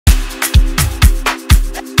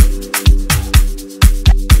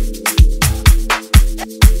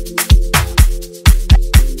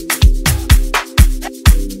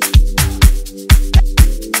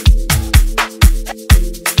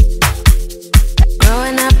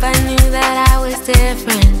life's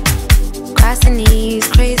different. Grassy knees,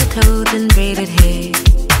 crazy clothing, braided hair.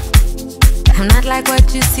 I'm not like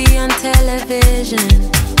what you see on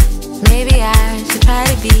television. Maybe I should try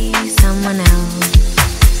to be someone else.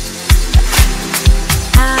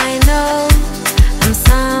 I know I'm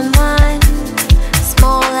someone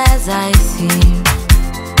small as I seem,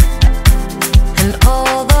 and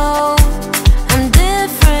although I'm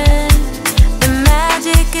different, the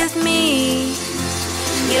magic is me.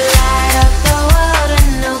 You light up the world when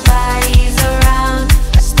nobody's around.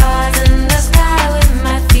 Stars in the sky with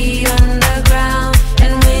my feet on the ground.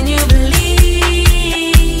 And when you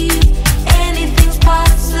believe anything's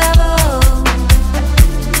possible,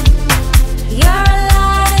 you're a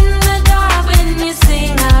light in the dark when you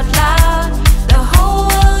sing out loud. The whole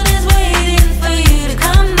world is waiting for you to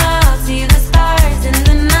come out. See the stars in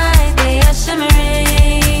the night, they are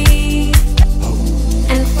shimmering.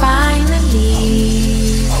 And finally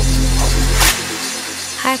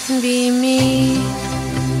I can be me.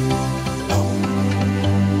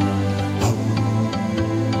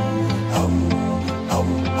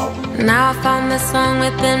 Now I found the song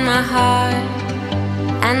within my heart,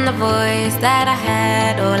 and the voice that I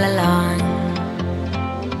had all along.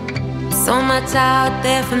 So much out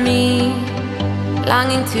there for me,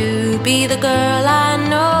 longing to be the girl I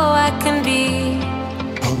know I can be.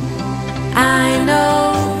 I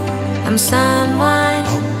know I'm someone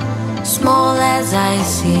small as I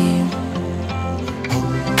seem,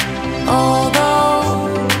 although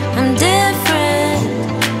I'm different,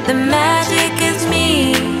 the magic is me.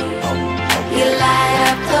 You light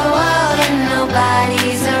up the world and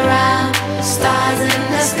nobody's around. Stars in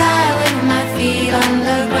the sky with my feet on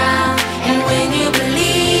the ground. And when you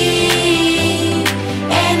believe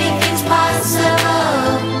anything's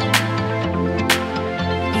possible,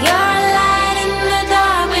 you're a light in the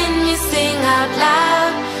dark when you sing out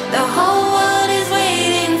loud. The whole world is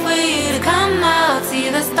waiting for you to come out. See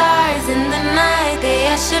the stars in the night, they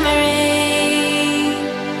are shimmering.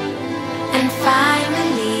 And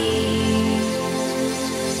finally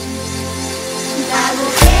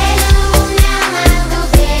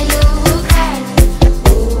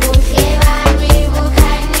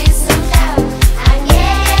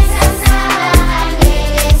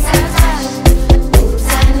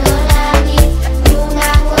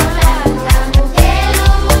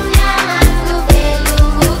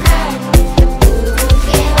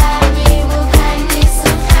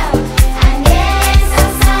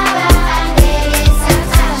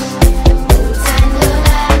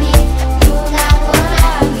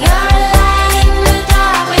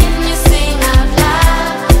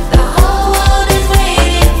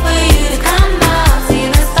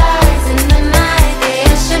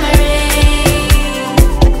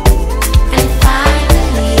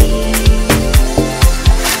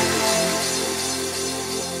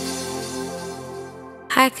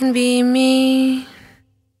I can be me.